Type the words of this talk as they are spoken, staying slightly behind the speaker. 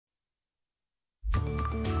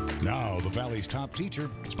Now, the Valley's top teacher,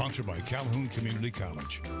 sponsored by Calhoun Community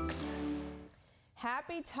College.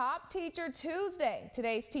 Happy Top Teacher Tuesday.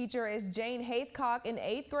 Today's teacher is Jane Haithcock, an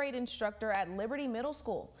 8th grade instructor at Liberty Middle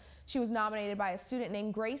School. She was nominated by a student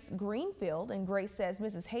named Grace Greenfield, and Grace says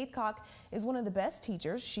Mrs. Haithcock is one of the best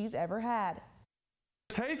teachers she's ever had.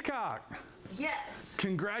 Ms. Haithcock. Yes.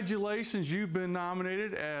 Congratulations, you've been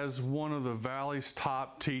nominated as one of the Valley's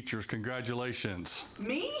top teachers. Congratulations.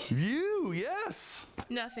 Me? You, yes.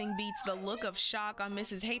 Nothing beats the look of shock on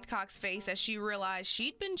Mrs. Haithcock's face as she realized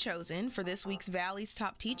she'd been chosen for this week's Valley's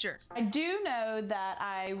top teacher. I do know that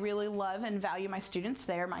I really love and value my students.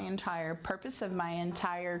 They're my entire purpose of my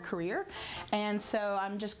entire career. And so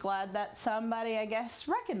I'm just glad that somebody, I guess,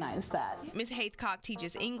 recognized that. Ms. Haithcock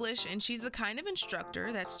teaches English, and she's the kind of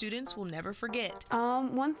instructor that students will never forget.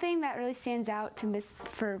 One thing that really stands out to Miss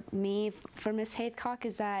Haithcock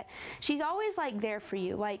is that she's always there for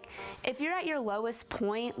you. Like if you're at your lowest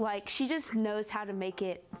point, she just knows how to make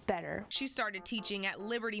it better. She started teaching at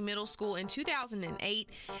Liberty Middle School in 2008,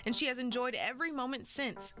 and she has enjoyed every moment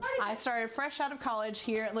since. I started fresh out of college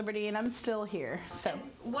here at Liberty, and I'm still here. So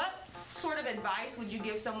what sort of advice would you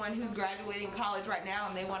give someone who's graduating college right now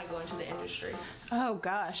and they want to go into the industry? Oh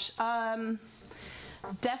gosh.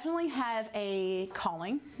 Definitely have a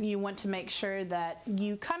calling. You want to make sure that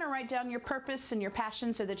you kind of write down your purpose and your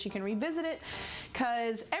passion so that you can revisit it,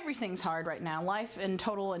 because everything's hard right now. Life in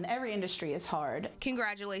total in every industry is hard.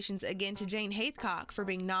 Congratulations again to Jane Haithcock for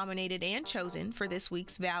being nominated and chosen for this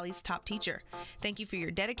week's Valley's top teacher. Thank you for your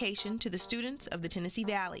dedication to the students of the Tennessee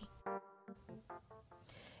Valley.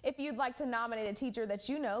 If you'd like to nominate a teacher that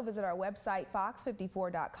you know, visit our website,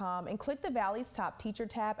 fox54.com, and click the Valley's Top Teacher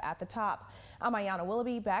tab at the top. I'm Ayanna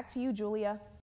Willoughby. Back to you, Julia.